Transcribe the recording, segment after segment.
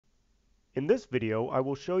In this video, I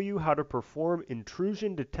will show you how to perform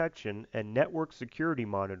intrusion detection and network security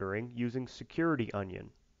monitoring using Security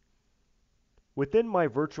Onion. Within my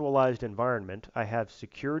virtualized environment, I have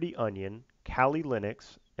Security Onion, Kali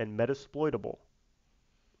Linux, and Metasploitable.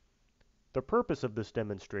 The purpose of this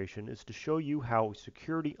demonstration is to show you how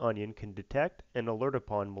Security Onion can detect and alert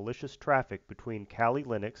upon malicious traffic between Kali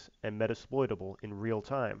Linux and Metasploitable in real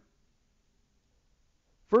time.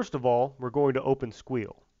 First of all, we're going to open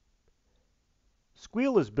Squeal.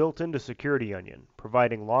 Squeal is built into Security Onion,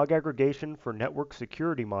 providing log aggregation for network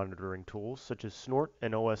security monitoring tools such as Snort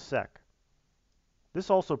and OSSec. This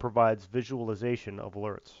also provides visualization of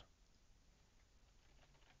alerts.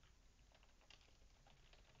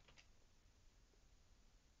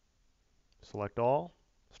 Select all,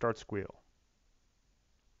 start Squeal.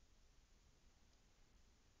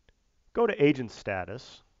 Go to Agent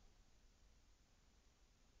Status.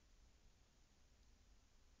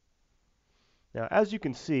 Now, as you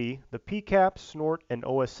can see, the PCAP, Snort, and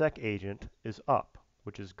OSSec agent is up,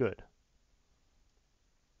 which is good.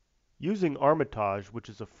 Using Armitage, which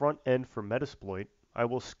is a front end for Metasploit, I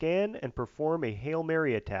will scan and perform a Hail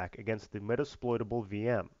Mary attack against the Metasploitable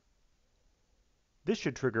VM. This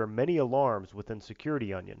should trigger many alarms within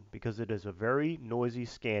Security Onion because it is a very noisy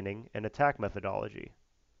scanning and attack methodology.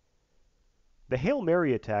 The Hail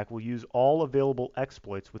Mary attack will use all available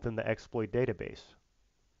exploits within the exploit database.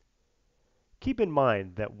 Keep in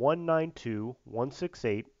mind that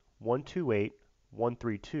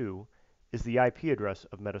 192.168.128.132 is the IP address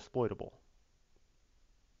of Metasploitable.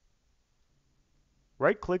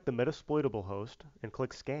 Right-click the Metasploitable host and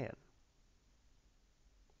click Scan.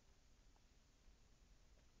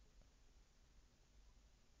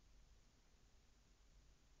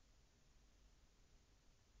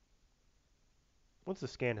 Once the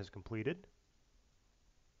scan has completed,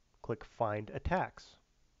 click Find Attacks.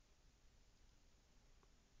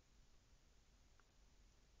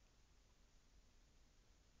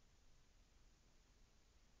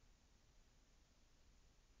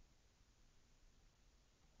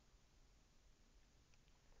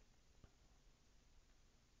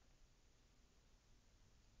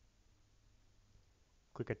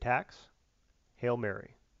 Click Attacks, Hail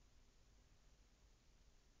Mary.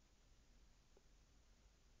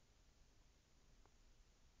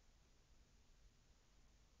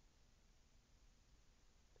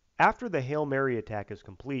 After the Hail Mary attack is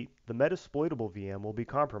complete, the Metasploitable VM will be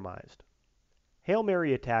compromised. Hail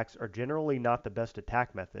Mary attacks are generally not the best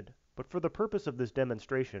attack method, but for the purpose of this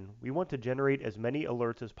demonstration, we want to generate as many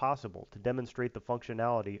alerts as possible to demonstrate the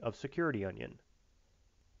functionality of Security Onion.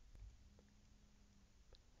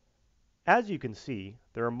 As you can see,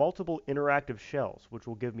 there are multiple interactive shells which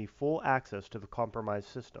will give me full access to the compromised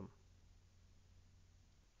system.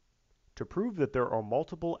 To prove that there are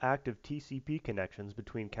multiple active TCP connections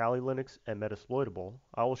between Kali Linux and Metasploitable,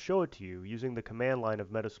 I will show it to you using the command line of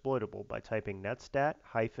Metasploitable by typing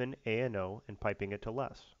netstat-ano and piping it to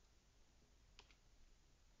less.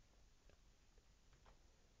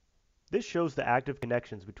 This shows the active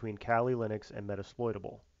connections between Kali Linux and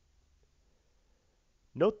Metasploitable.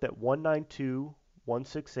 Note that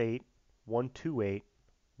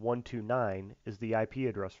 192.168.128.129 is the IP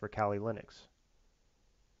address for Kali Linux.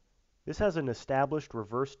 This has an established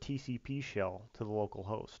reverse TCP shell to the local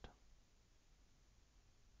host.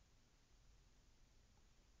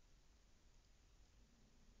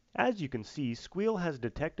 As you can see, Squeal has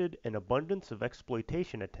detected an abundance of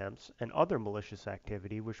exploitation attempts and other malicious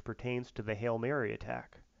activity which pertains to the Hail Mary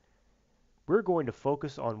attack. We're going to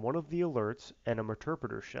focus on one of the alerts and a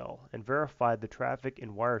interpreter shell and verify the traffic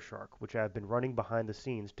in Wireshark, which I have been running behind the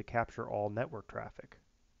scenes to capture all network traffic.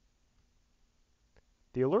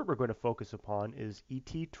 The alert we're going to focus upon is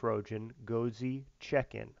ET Trojan Gozi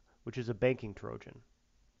Check-in, which is a banking Trojan.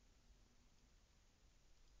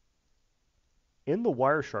 In the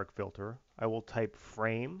Wireshark filter, I will type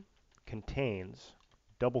frame contains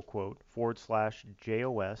double quote /jos.php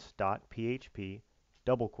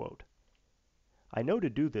double quote. I know to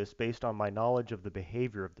do this based on my knowledge of the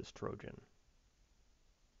behavior of this Trojan.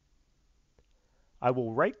 I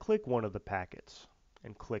will right-click one of the packets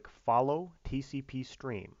and click Follow TCP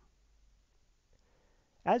Stream.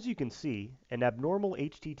 As you can see, an abnormal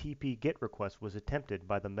HTTP GET request was attempted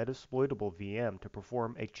by the Metasploitable VM to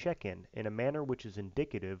perform a check-in in a manner which is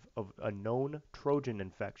indicative of a known Trojan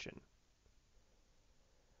infection.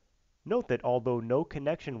 Note that although no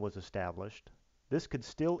connection was established, this could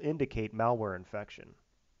still indicate malware infection.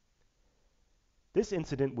 This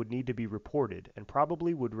incident would need to be reported and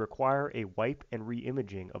probably would require a wipe and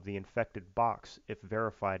re-imaging of the infected box if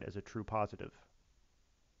verified as a true positive.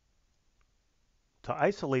 To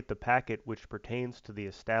isolate the packet which pertains to the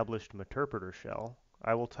established meterpreter shell,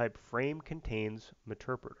 I will type frame contains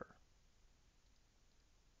meterpreter.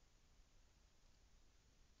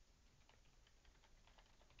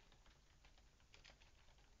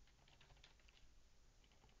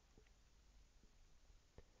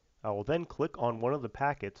 I will then click on one of the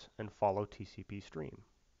packets and follow TCP stream.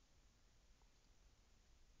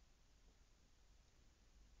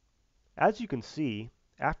 As you can see,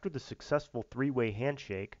 after the successful three-way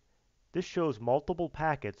handshake, this shows multiple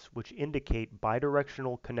packets which indicate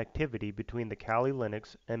bidirectional connectivity between the Kali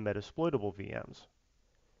Linux and Metasploitable VMs.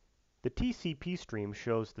 The TCP stream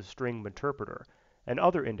shows the string meterpreter and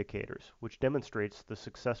other indicators, which demonstrates the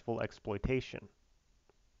successful exploitation.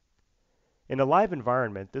 In a live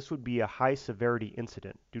environment, this would be a high severity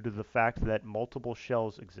incident due to the fact that multiple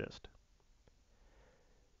shells exist.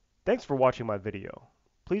 Thanks for watching my video.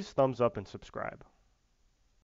 Please thumbs up and subscribe.